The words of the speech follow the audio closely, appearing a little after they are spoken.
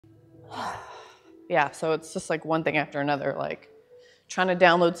Yeah, so it's just like one thing after another, like trying to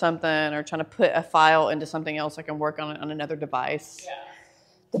download something or trying to put a file into something else I can work on it on another device. Yeah.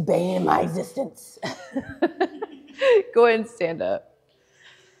 The bane of my existence. Go ahead and stand up.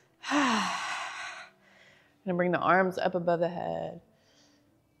 I'm gonna bring the arms up above the head.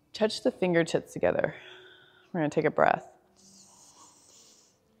 Touch the fingertips together. We're gonna take a breath.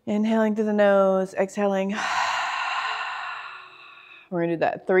 Inhaling through the nose, exhaling. We're gonna do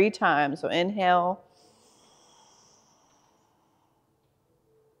that 3 times. So inhale.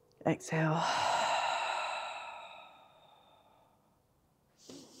 Exhale.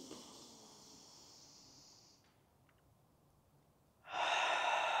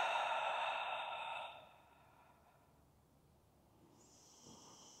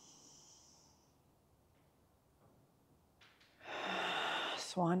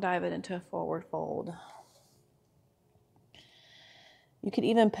 Swan dive it into a forward fold. You could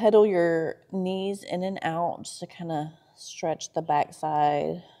even pedal your knees in and out just to kind of stretch the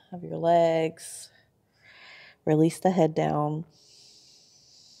backside of your legs. Release the head down.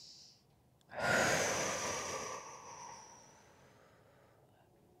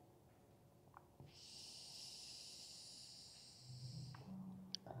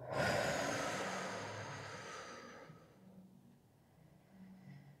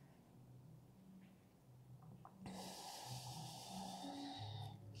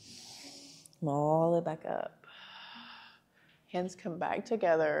 Come all the way back up. Hands come back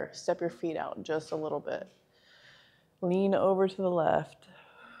together. Step your feet out just a little bit. Lean over to the left.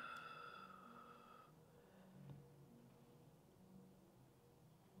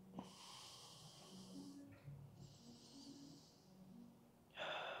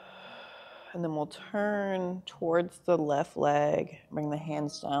 And then we'll turn towards the left leg. Bring the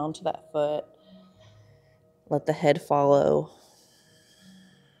hands down to that foot. Let the head follow.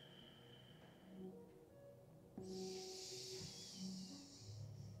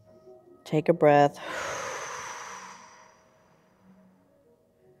 Take a breath.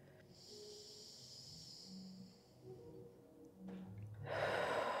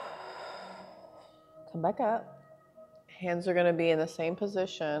 Come back up. Hands are going to be in the same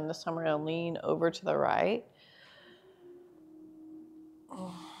position. This time we're going to lean over to the right.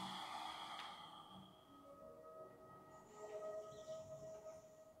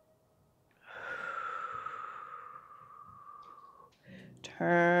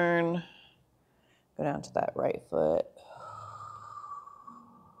 Turn. Go down to that right foot.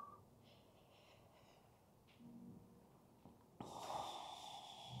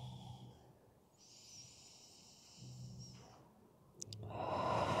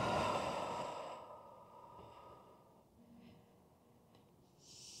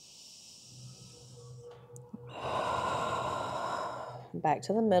 Back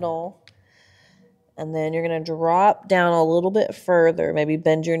to the middle. And then you're going to drop down a little bit further. Maybe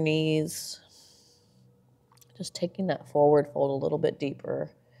bend your knees. Just taking that forward fold a little bit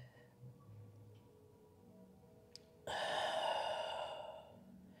deeper.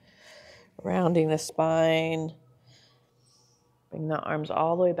 Rounding the spine. Bring the arms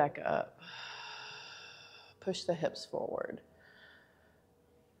all the way back up. Push the hips forward.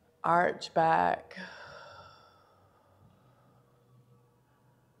 Arch back.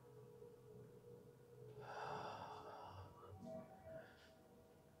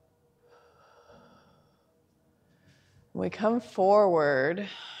 When we come forward,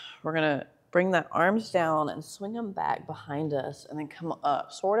 we're going to bring the arms down and swing them back behind us and then come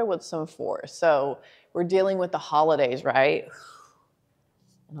up, sort of with some force. So we're dealing with the holidays, right?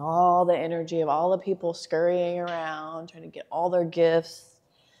 And all the energy of all the people scurrying around, trying to get all their gifts,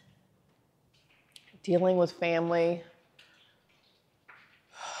 dealing with family.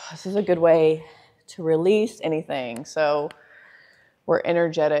 This is a good way to release anything. So we're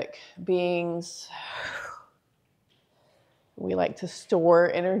energetic beings. We like to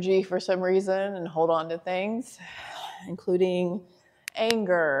store energy for some reason and hold on to things, including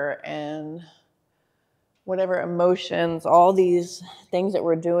anger and whatever emotions, all these things that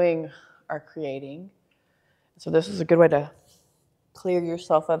we're doing are creating. So this is a good way to clear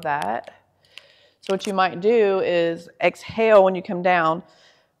yourself of that. So what you might do is exhale when you come down,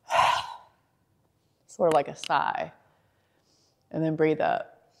 sort of like a sigh, and then breathe up.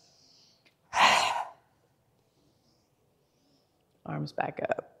 Arms back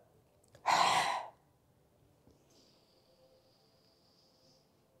up.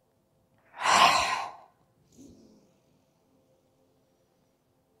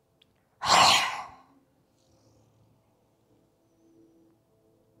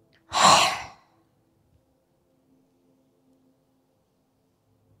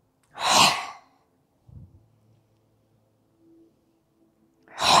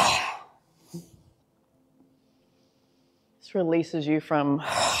 This releases you from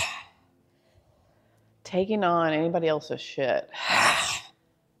taking on anybody else's shit.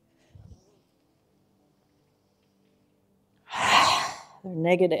 Their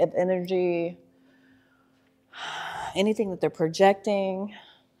negative energy, anything that they're projecting,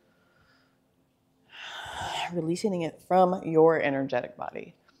 releasing it from your energetic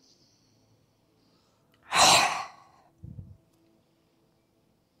body.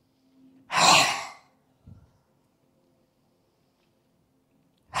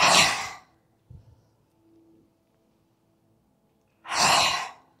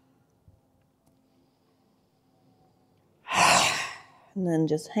 And then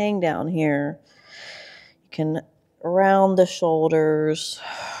just hang down here. You can round the shoulders.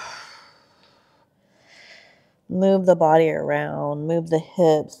 Move the body around. Move the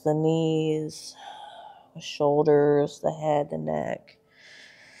hips, the knees, the shoulders, the head, the neck.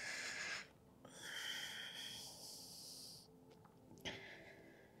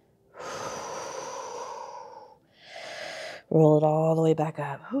 Roll it all the way back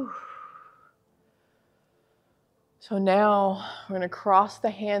up. Whew. So now we're going to cross the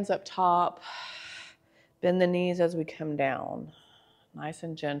hands up top, bend the knees as we come down, nice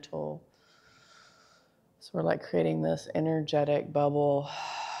and gentle. So we're like creating this energetic bubble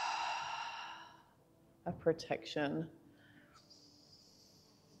of protection.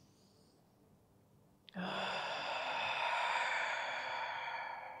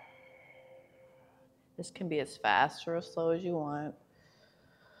 This can be as fast or as slow as you want.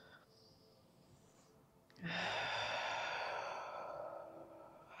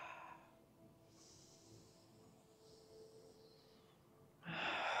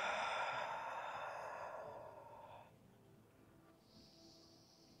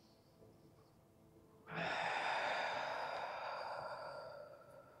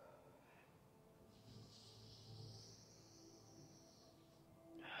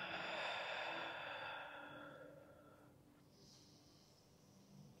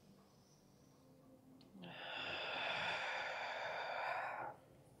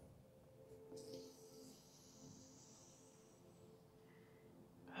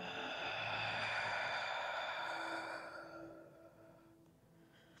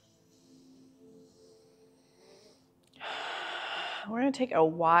 We're going to take a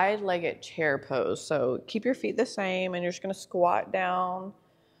wide-legged chair pose. So keep your feet the same, and you're just going to squat down,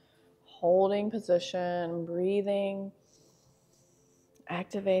 holding position, breathing,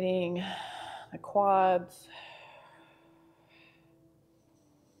 activating the quads,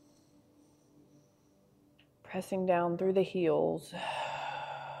 pressing down through the heels,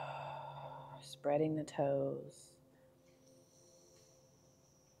 spreading the toes.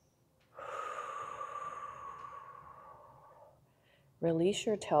 Release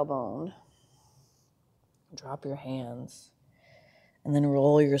your tailbone, drop your hands, and then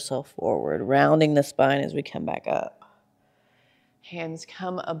roll yourself forward, rounding the spine as we come back up. Hands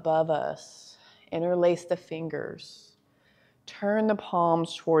come above us, interlace the fingers, turn the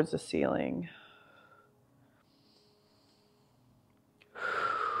palms towards the ceiling.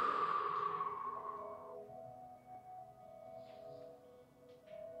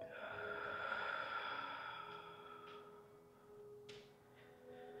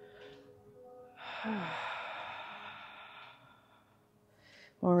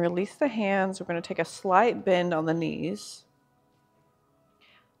 When we release the hands, we're going to take a slight bend on the knees,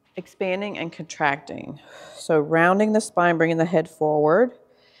 expanding and contracting. So rounding the spine, bringing the head forward,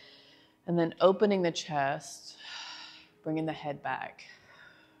 and then opening the chest, bringing the head back.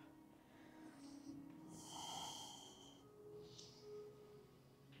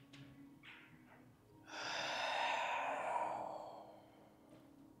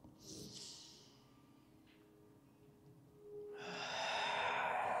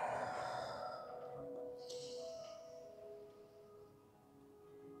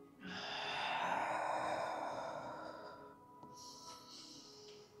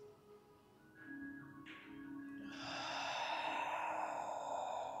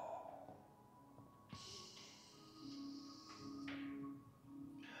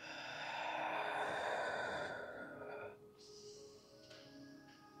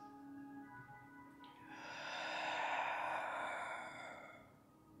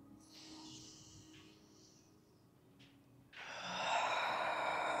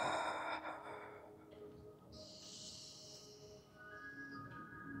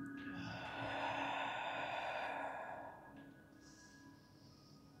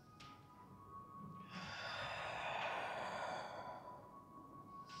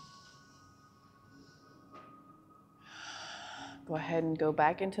 Go ahead and go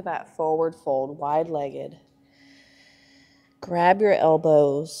back into that forward fold, wide-legged. Grab your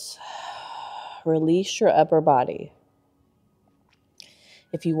elbows. Release your upper body.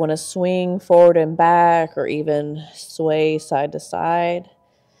 If you want to swing forward and back or even sway side to side,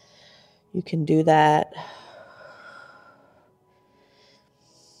 you can do that.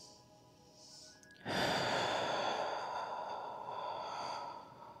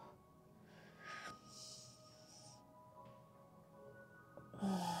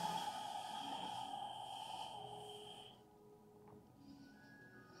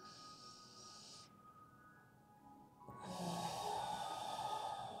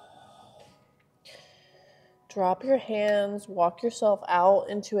 Drop your hands, walk yourself out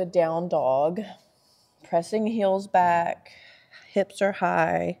into a down dog, pressing heels back, hips are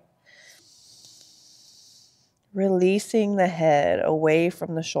high, releasing the head away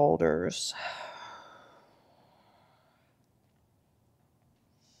from the shoulders.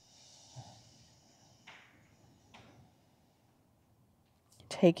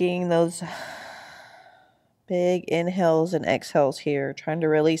 Taking those big inhales and exhales here, trying to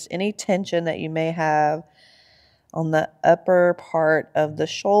release any tension that you may have on the upper part of the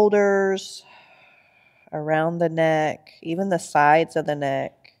shoulders, around the neck, even the sides of the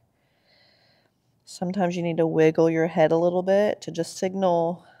neck. Sometimes you need to wiggle your head a little bit to just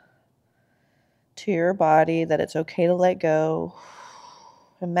signal to your body that it's okay to let go.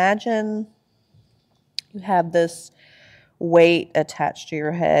 Imagine you have this weight attached to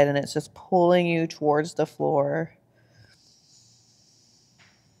your head and it's just pulling you towards the floor.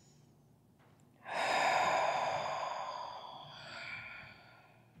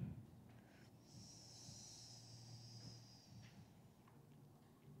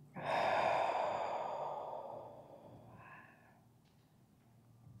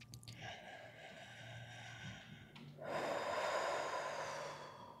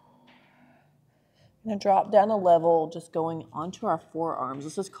 I'm going to drop down a level, just going onto our forearms.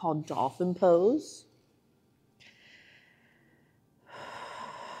 This is called dolphin pose.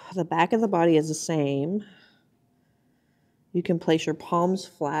 The back of the body is the same. You can place your palms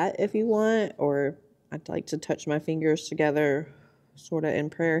flat if you want, or I'd like to touch my fingers together, sort of in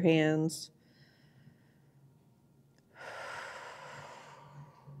prayer hands.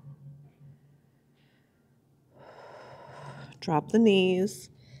 Drop the knees.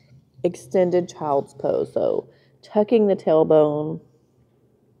 Extended child's pose, so tucking the tailbone,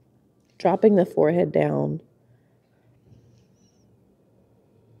 dropping the forehead down.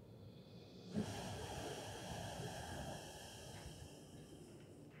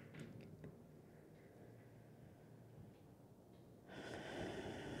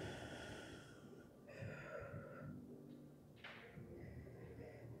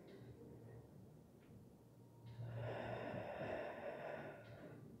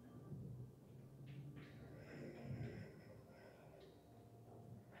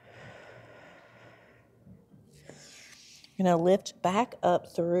 You're going to lift back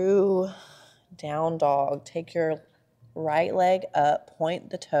up through down dog. Take your right leg up,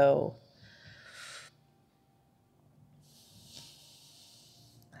 point the toe.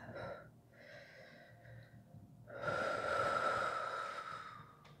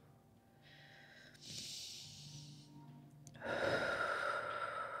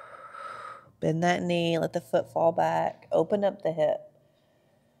 Bend that knee, let the foot fall back, open up the hip.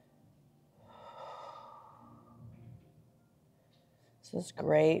 This is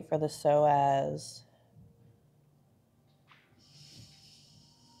great for the psoas.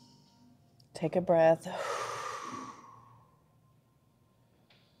 Take a breath.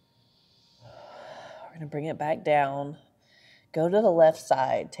 We're going to bring it back down. Go to the left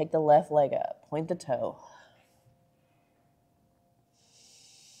side. Take the left leg up. Point the toe.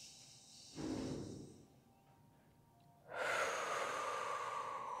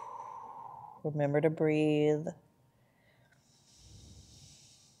 Remember to breathe.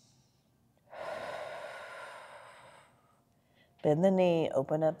 Bend the knee,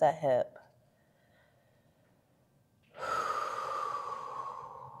 open up that hip.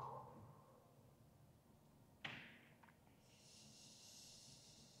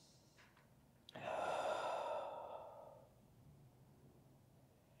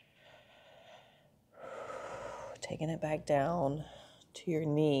 Taking it back down to your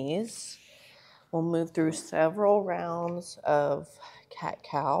knees. We'll move through several rounds of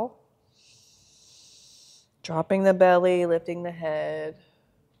cat-cow. Dropping the belly, lifting the head,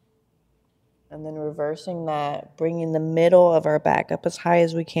 and then reversing that, bringing the middle of our back up as high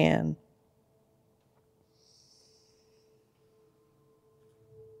as we can.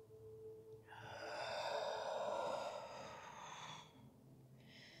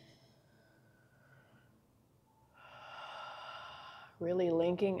 Really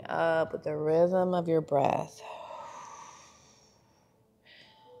linking up with the rhythm of your breath.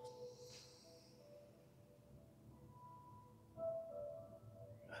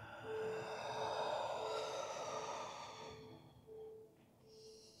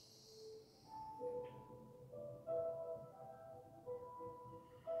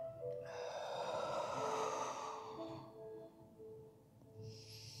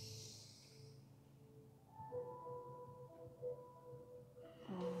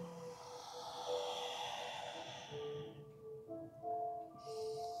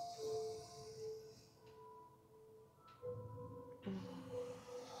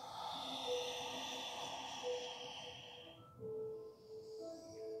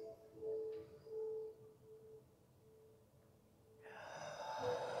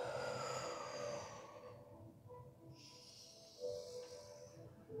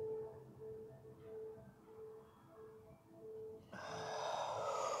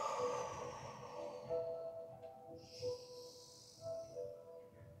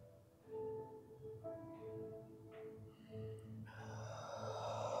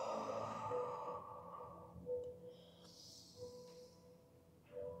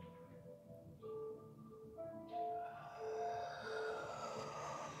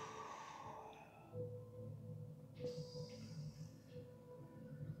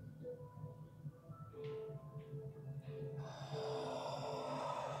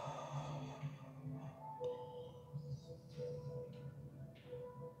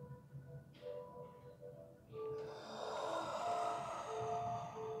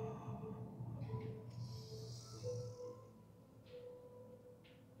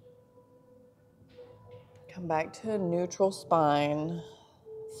 Come back to a neutral spine.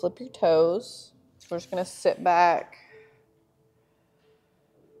 Flip your toes. So we're just going to sit back,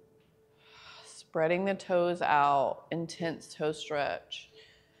 spreading the toes out, intense toe stretch.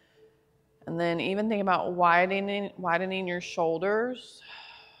 And then even think about widening your shoulders,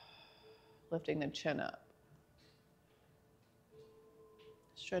 lifting the chin up.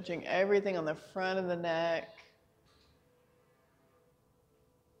 Stretching everything on the front of the neck.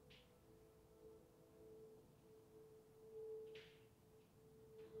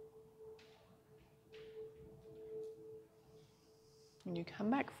 When you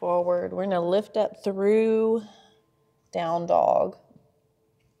come back forward, we're going to lift up through down dog.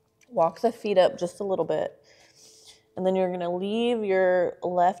 Walk the feet up just a little bit. And then you're going to leave your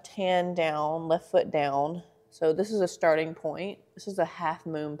left hand down, left foot down. So this is a starting point. This is a half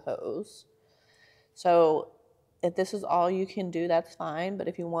moon pose. So if this is all you can do, that's fine. But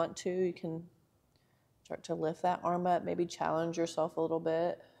if you want to, you can start to lift that arm up, maybe challenge yourself a little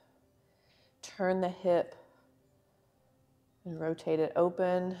bit. Turn the hip and rotate it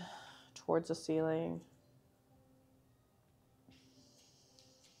open towards the ceiling.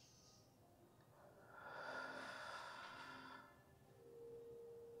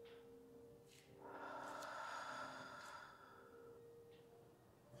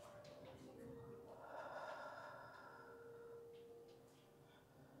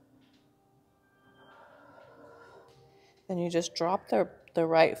 Then you just drop the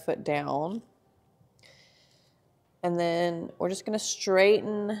right foot down. And then we're just going to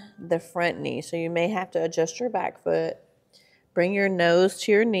straighten the front knee. So you may have to adjust your back foot. Bring your nose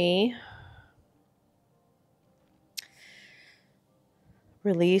to your knee.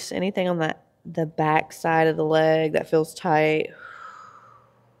 Release anything on the back side of the leg that feels tight.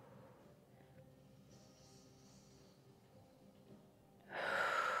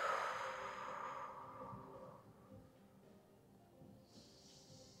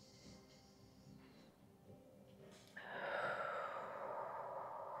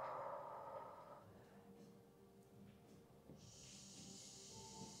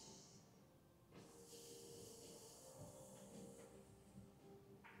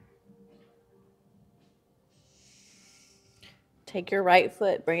 Take your right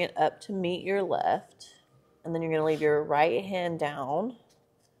foot, bring it up to meet your left. And then you're going to leave your right hand down,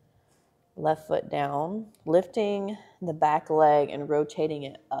 left foot down, lifting the back leg and rotating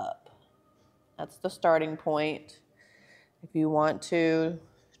it up. That's the starting point. If you want to,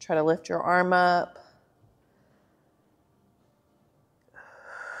 try to lift your arm up.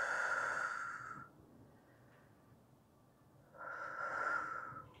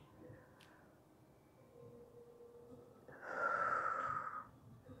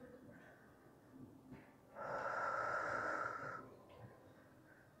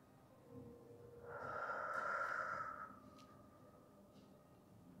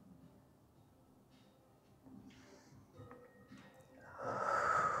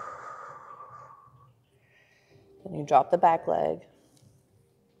 Then you drop the back leg.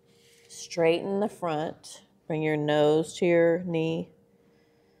 Straighten the front. Bring your nose to your knee.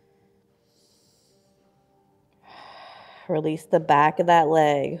 Release the back of that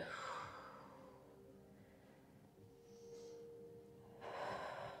leg.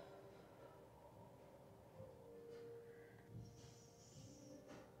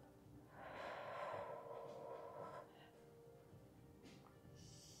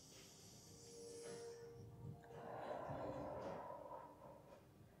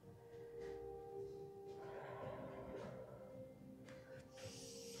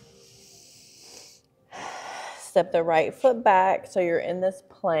 Step the right foot back so you're in this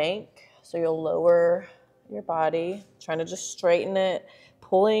plank. So you'll lower your body, trying to just straighten it,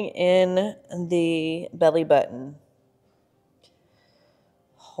 pulling in the belly button.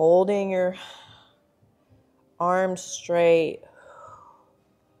 Holding your arms straight.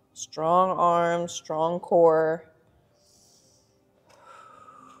 Strong arms, strong core.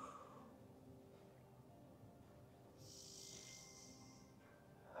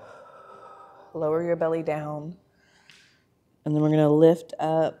 Lower your belly down. And then we're going to lift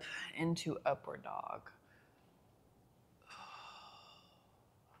up into upward dog.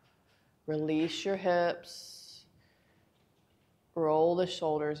 Release your hips. Roll the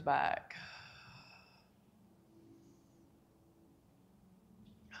shoulders back.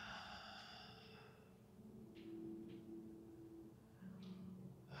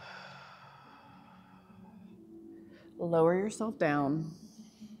 Lower yourself down.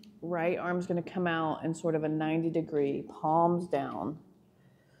 Right arm's going to come out in sort of a 90-degree, palms down.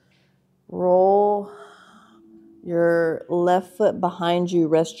 Roll your left foot behind you,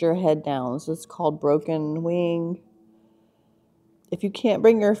 rest your head down. This is called broken wing. If you can't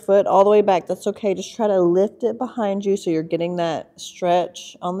bring your foot all the way back, that's okay. Just try to lift it behind you so you're getting that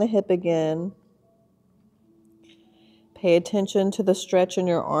stretch on the hip again. Pay attention to the stretch in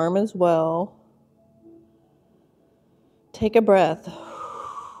your arm as well. Take a breath.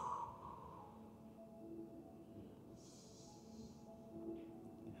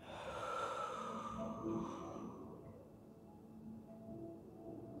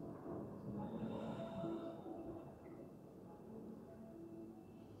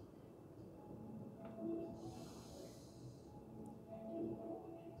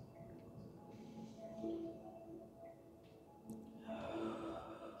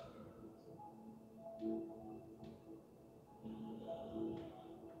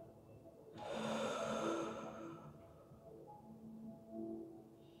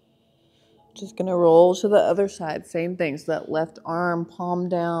 Just going to roll to the other side. Same thing. So that left arm, palm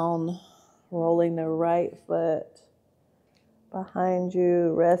down, rolling the right foot behind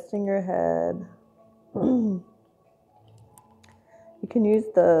you, resting your head. You can use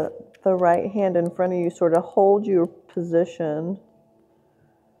the right hand in front of you, sort of hold your position.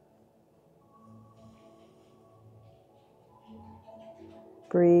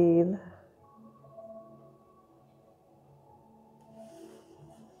 Breathe.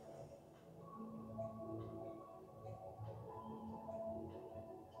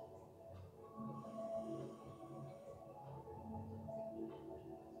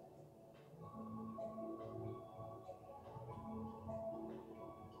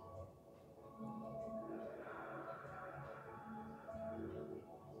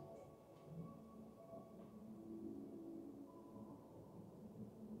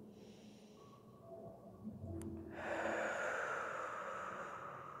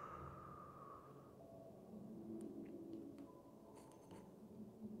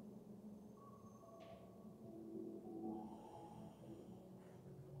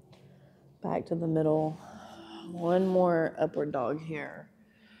 Back to the middle. One more upward dog here.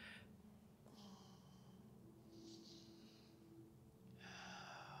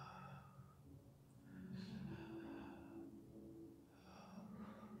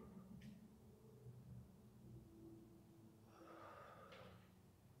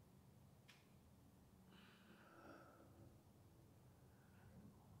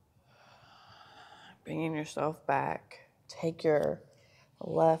 Bringing yourself back. Take your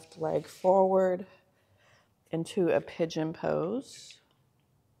left leg forward into a pigeon pose.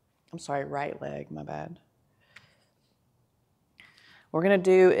 I'm sorry, right leg, my bad. What we're going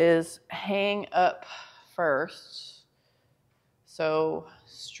to do is hang up first. So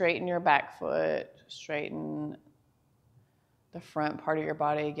straighten your back foot, straighten the front part of your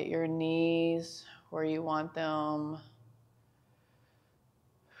body, get your knees where you want them.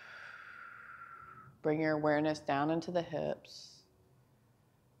 Bring your awareness down into the hips.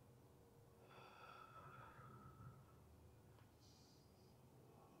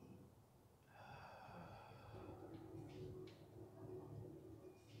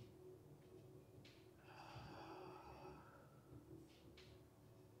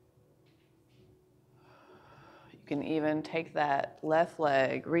 can even take that left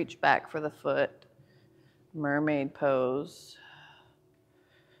leg, reach back for the foot, mermaid pose.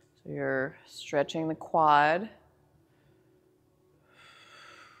 So you're stretching the quad.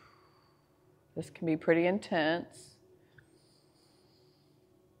 This can be pretty intense.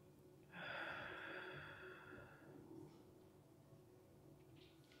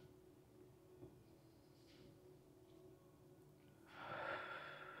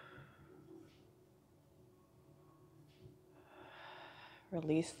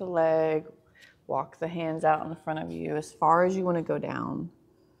 Release the leg, walk the hands out in front of you as far as you want to go down.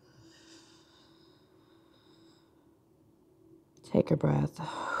 Take a breath.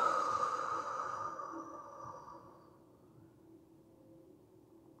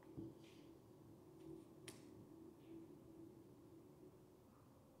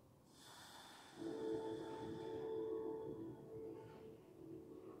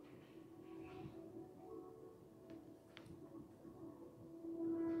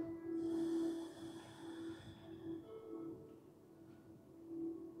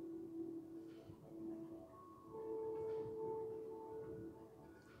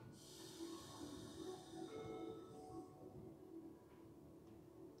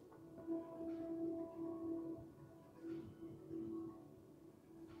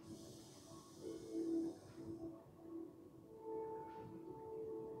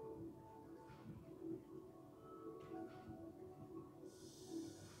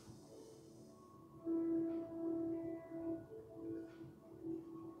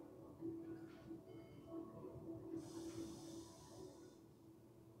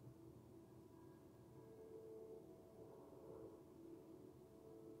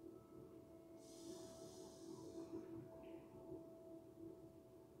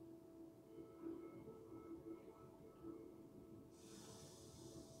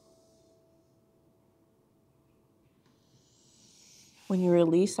 When you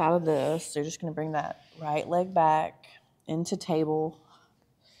release out of this, you're just going to bring that right leg back into table.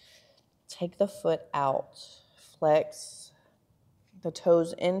 Take the foot out. Flex the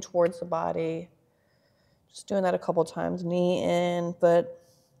toes in towards the body. Just doing that a couple times. Knee in, foot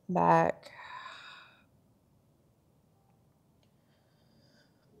back.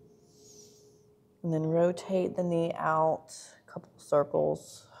 And then rotate the knee out a couple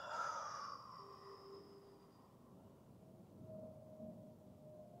circles.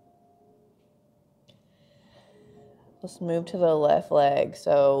 Let's move to the left leg.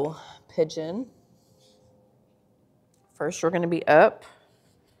 So pigeon. First, we're going to be up.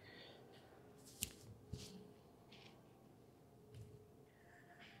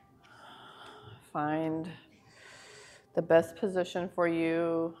 Find the best position for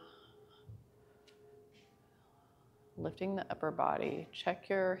you. Lifting the upper body. Check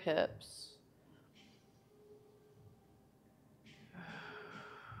your hips.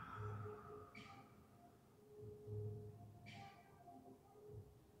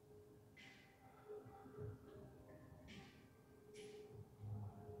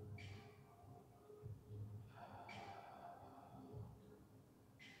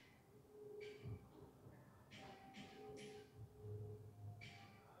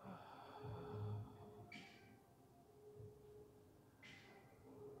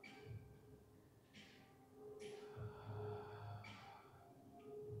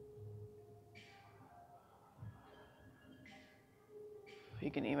 You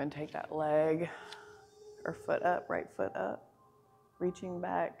can even take that leg or foot up, right foot up, reaching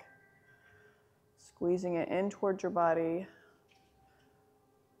back, squeezing it in towards your body.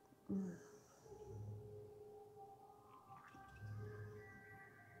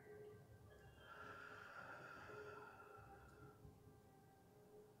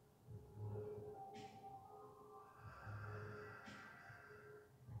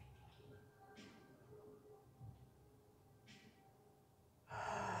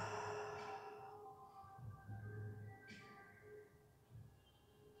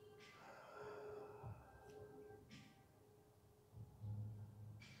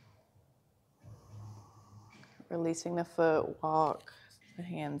 Releasing the foot, walk the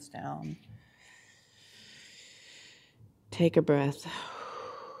hands down. Take a breath.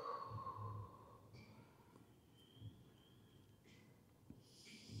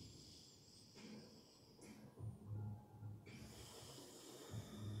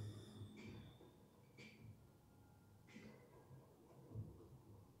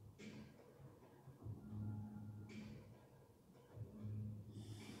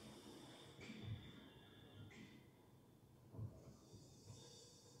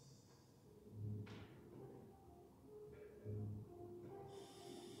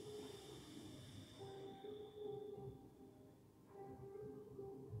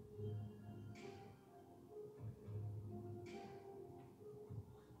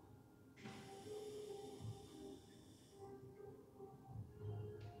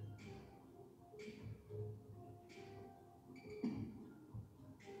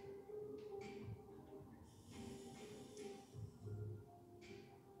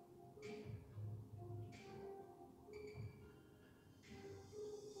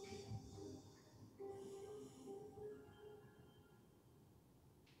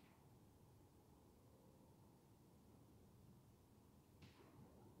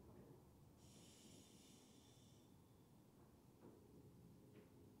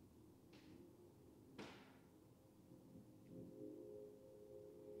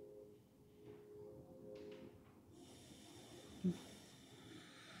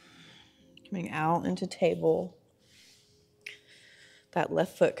 Coming out into table. That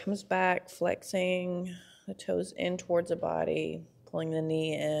left foot comes back, flexing the toes in towards the body, pulling the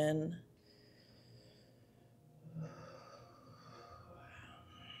knee in.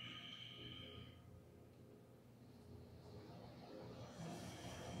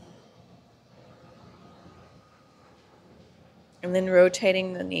 And then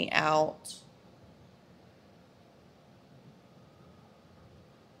rotating the knee out.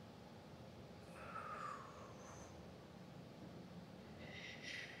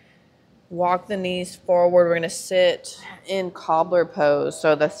 Walk the knees forward. We're going to sit in cobbler pose.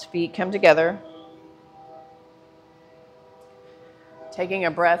 So the feet come together. Taking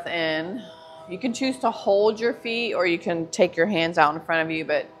a breath in. You can choose to hold your feet or you can take your hands out in front of you,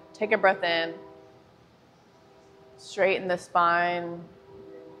 but take a breath in. Straighten the spine.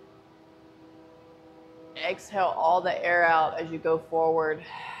 Exhale all the air out as you go forward.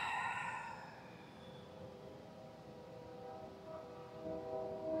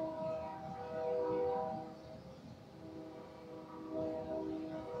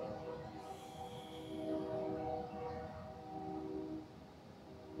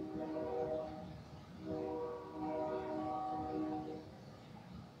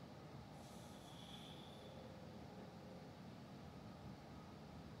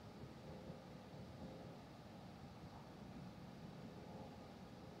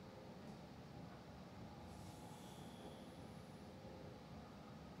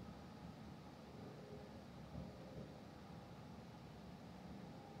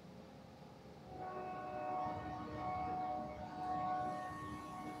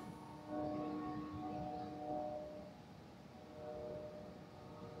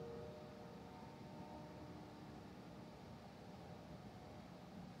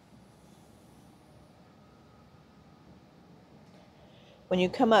 When you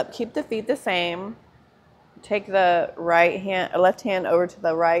come up, keep the feet the same. Take the left hand over to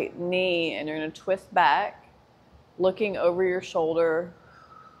the right knee, and you're going to twist back, looking over your shoulder.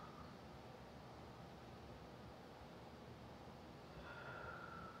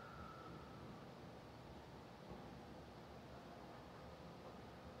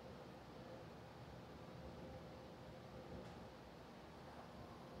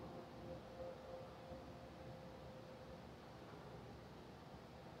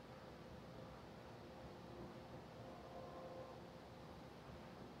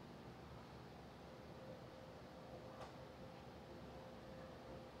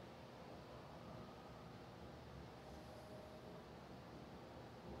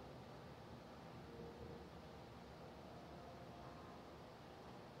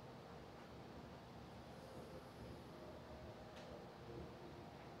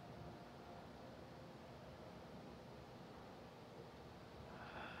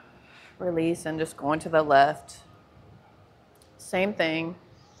 Release and just going to the left. Same thing.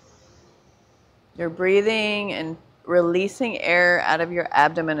 You're breathing and releasing air out of your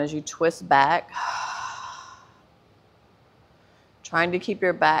abdomen as you twist back. Trying to keep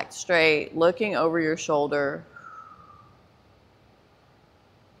your back straight, looking over your shoulder.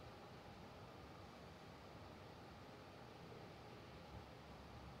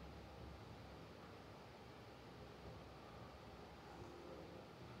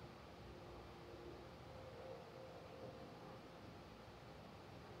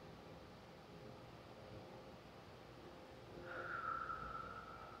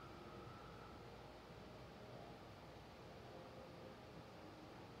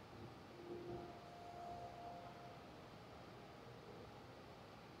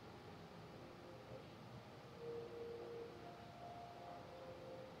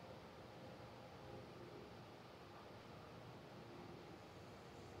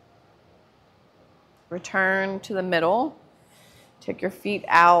 Return to the middle. Take your feet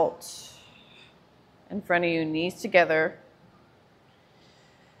out in front of you, knees together.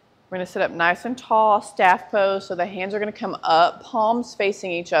 We're going to sit up nice and tall, staff pose. So the hands are going to come up, palms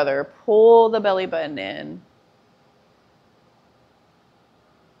facing each other. Pull the belly button in.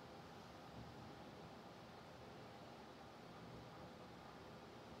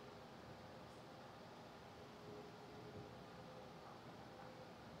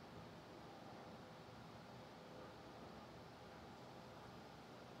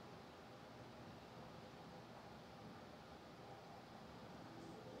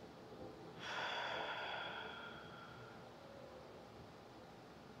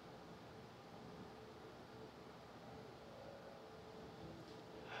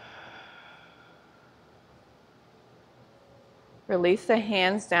 Release the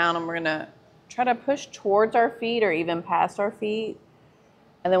hands down, and we're going to try to push towards our feet or even past our feet.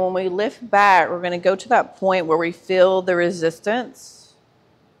 And then when we lift back, we're going to go to that point where we feel the resistance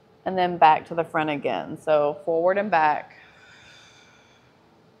and then back to the front again. So forward and back.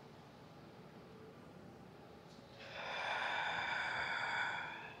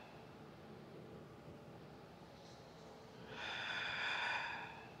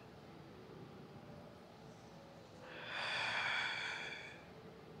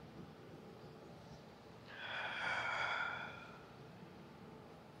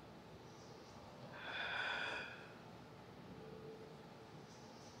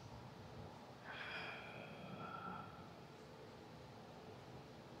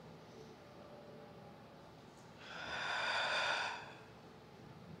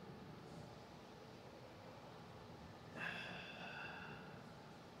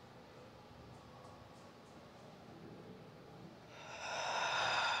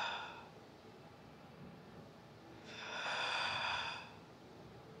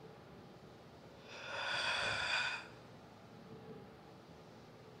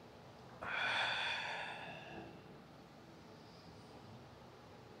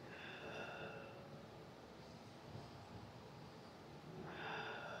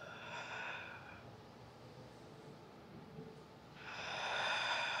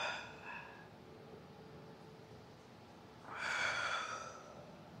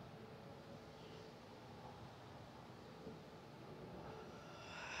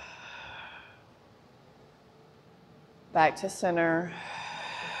 Back to center.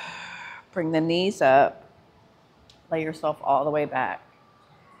 Bring the knees up. Lay yourself all the way back.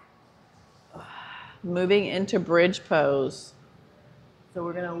 Moving into bridge pose. So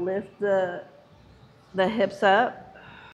we're going to lift the hips up.